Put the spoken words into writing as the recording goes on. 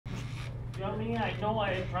Jungmi, I know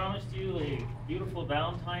I promised you a beautiful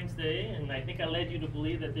Valentine's Day, and I think I led you to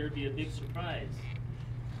believe that there'd be a big surprise.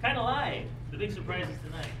 Kind of lied. The big surprise is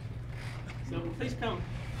tonight. So please come.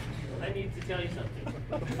 I need to tell you something.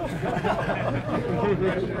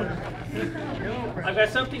 I've got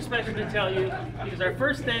something special to tell you, because our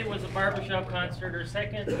first date was a barbershop concert, our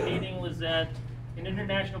second meeting was at an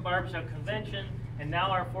international barbershop convention, and now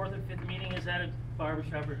our fourth and fifth meeting is at a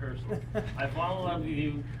barbershop rehearsal. I fall in love with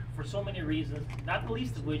you for so many reasons, not the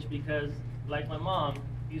least of which because, like my mom,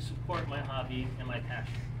 you support my hobby and my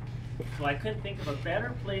passion. So I couldn't think of a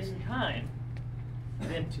better place and time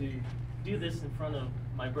than to do this in front of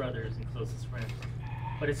my brothers and closest friends.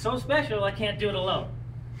 But it's so special, I can't do it alone.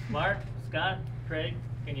 Mark, Scott, Craig,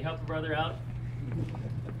 can you help a brother out?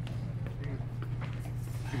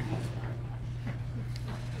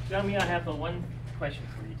 Jungmi, I have one question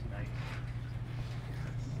for you tonight.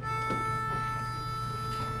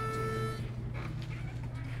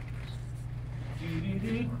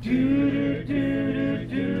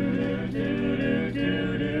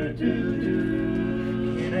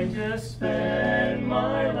 Can I just spend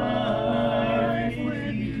my life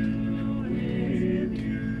with you?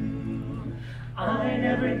 I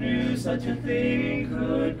never knew such a thing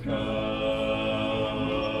could come.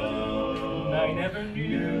 I never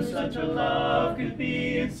knew such a love could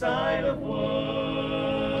be inside of one.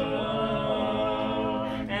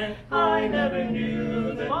 And I never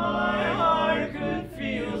knew that my heart could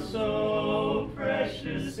feel so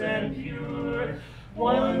precious and pure.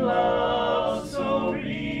 One love so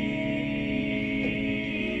real.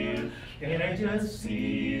 Can I just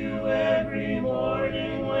see you every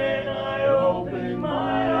morning when I open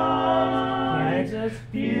my eyes? Can I just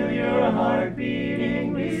feel your heart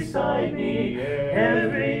beating beside me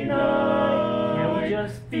every night? Can we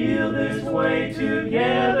just feel this way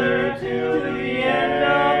together till the end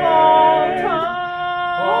of all time?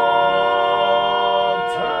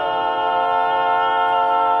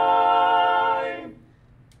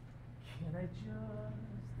 Can I just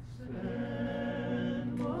spend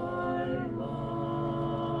my life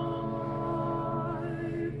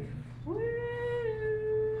with you?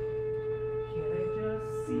 Can I just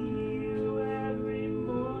see you every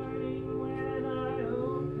morning when I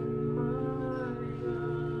open my eyes?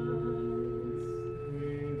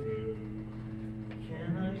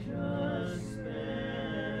 Can I just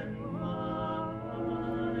spend my life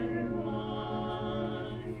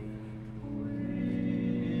with you?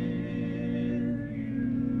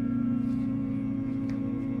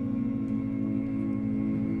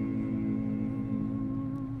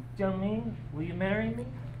 Jungmi, will you marry me?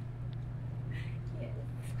 Yes.